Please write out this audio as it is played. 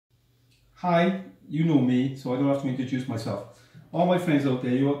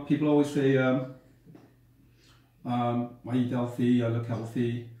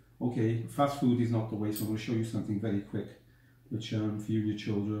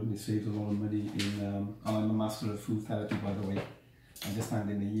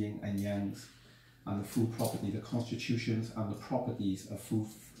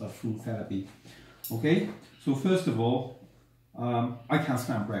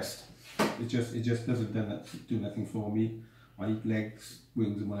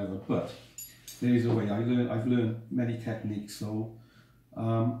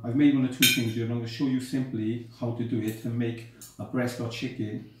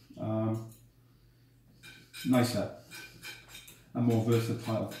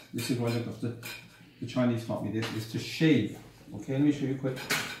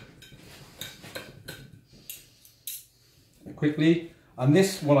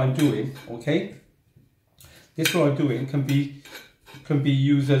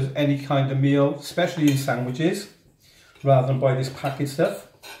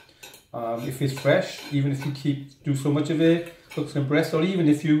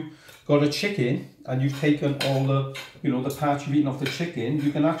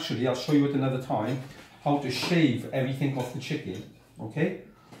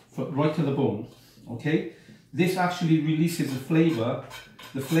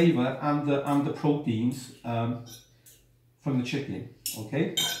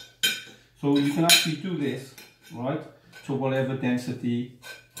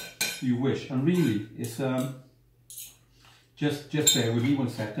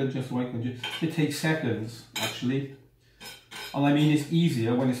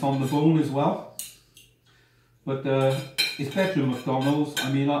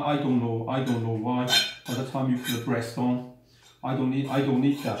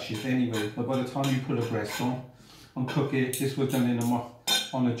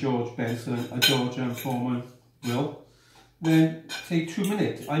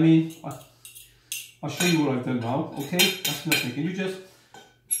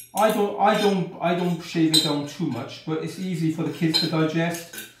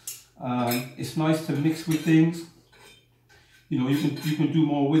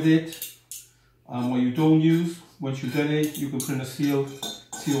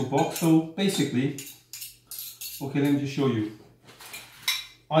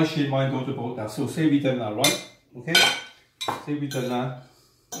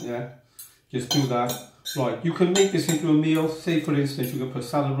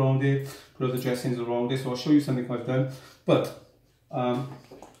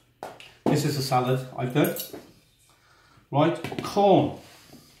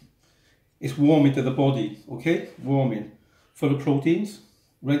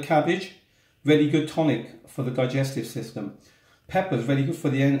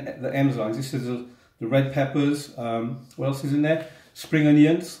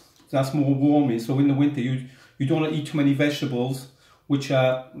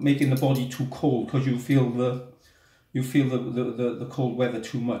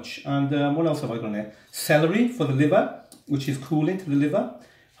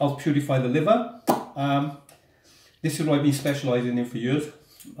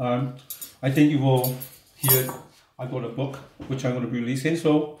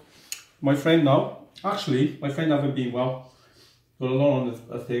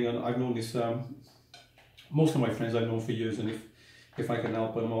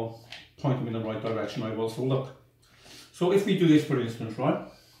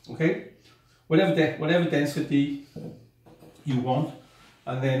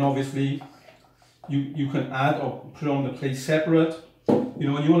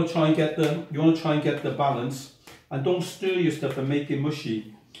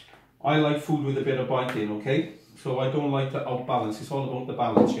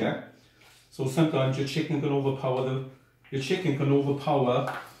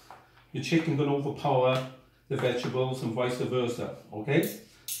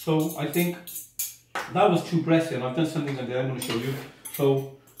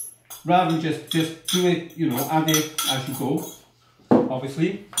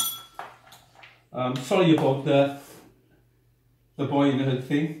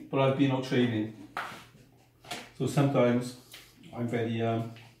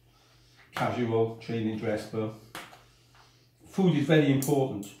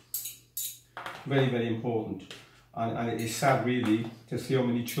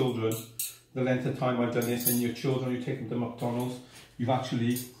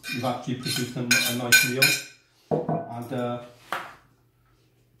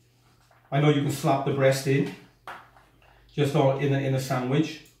I know you can slap the breast in, just all in a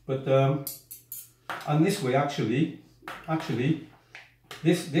sandwich, but and this way actually,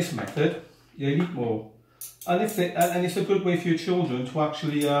 this method, you need more, and it's a good way for your children to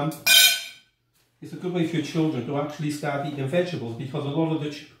actually start eating vegetables, because a lot of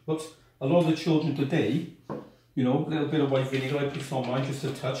the children today, you know, a little bit of white vinegar, I put some on mine, just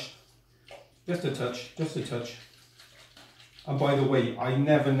a touch. And by the way, I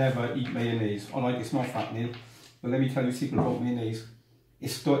never eat mayonnaise. Alright, it's not fattening, but let me tell you a secret about mayonnaise.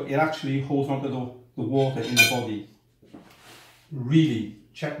 It actually holds onto the water in the body. Really,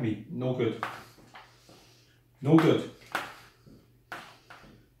 check me, no good. No good.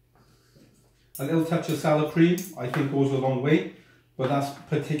 A little touch of sour cream, I think, goes a long way, but that's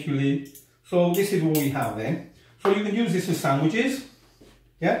particularly, so this is what we have then. So you can use this as sandwiches,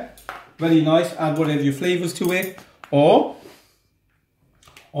 yeah, very nice, add whatever your flavours to it, or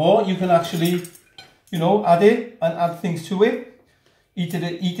you can actually, you know, add it and add things to it, eat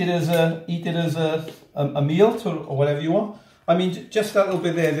it as a meal or whatever you want. I mean, just that little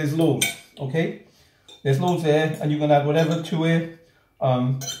bit there, there's loads, okay? There's loads there, and you can add whatever to it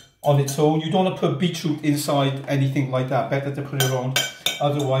on its own. You don't want to put beetroot inside anything like that. Better to put it on,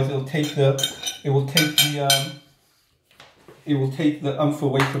 otherwise it will take the umph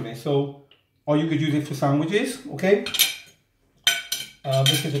away from it. So, or you could use it for sandwiches, okay?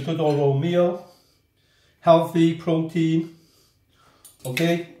 This is a good all-round meal, healthy, protein,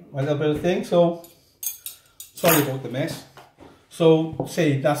 okay? A little bit of thing. So, sorry about the mess. So,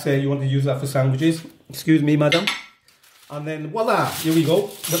 say that's it. You want to use that for sandwiches. Excuse me, madam. And then voila, here we go.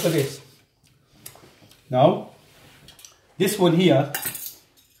 Look at this. Now, this one here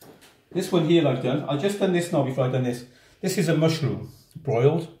I've done. I've just done this now before I've done this. This is a mushroom,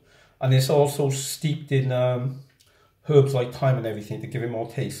 broiled, and it's also steeped in herbs like thyme and everything to give it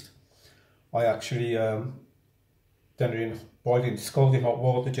more taste. I actually done it in boiling, scalding hot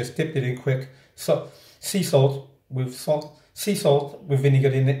water, just dipped it in quick. So sea salt with vinegar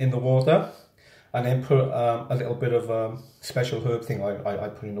in the water, and then put a little bit of special herb thing I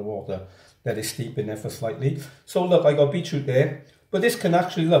put in the water. Let it steep in there for slightly. So look, I got beetroot there, but this can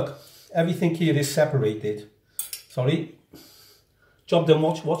actually, look, everything here is separated. Sorry. Job done,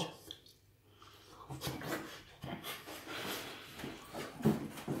 watch.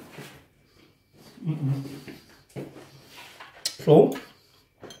 So,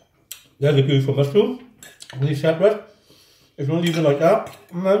 there's a beautiful mushroom, really separate. If you want to leave it like that,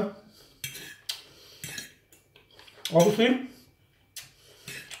 and then, obviously,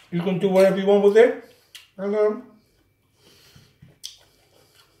 you can do whatever you want with it, and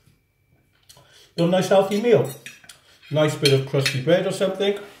do a nice healthy meal. Nice bit of crusty bread or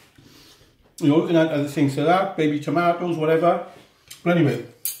something. You know, you can add other things to that, baby tomatoes, whatever. But anyway,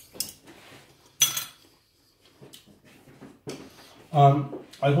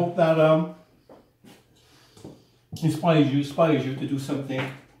 I hope that inspires you to do something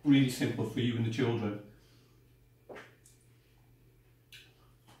really simple for you and the children.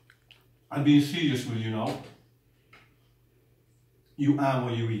 I'm being serious with you now. You are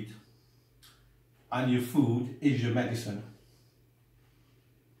what you eat, and your food is your medicine.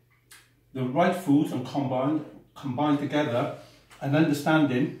 The right foods and combined together, and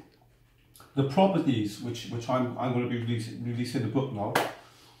understanding the properties, which I'm going to be releasing the book now,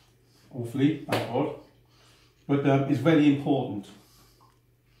 hopefully, thank God. But it's very important.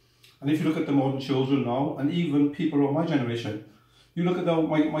 And if you look at the modern children now, and even people of my generation, you look at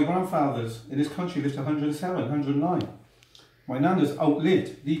my grandfathers in this country lived 107, 109. My nana's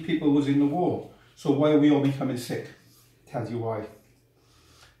outlived. These people was in the war. So why are we all becoming sick? Tells you why.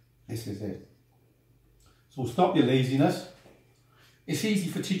 This is it. So stop your laziness. It's easy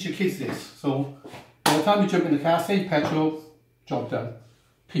for teaching kids this. So by the time you jump in the car, save petrol, job done.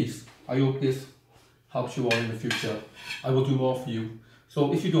 Peace. I hope this helps you all in the future. I will do more for you.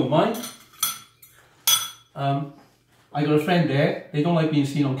 So if you don't mind, I got a friend there. They don't like being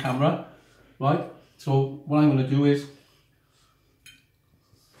seen on camera, right? So what I'm going to do is,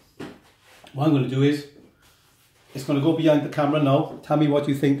 it's going to go behind the camera now. Tell me what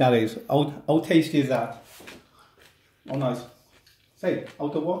you think that is. How tasty is that? Oh, nice. Say,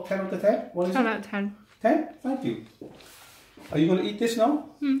 out of what? 10 out of 10? What is 10 it? out of 10. 10? Thank you. Are you going to eat this now?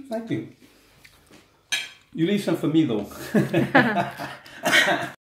 Thank you. You leave some for me though.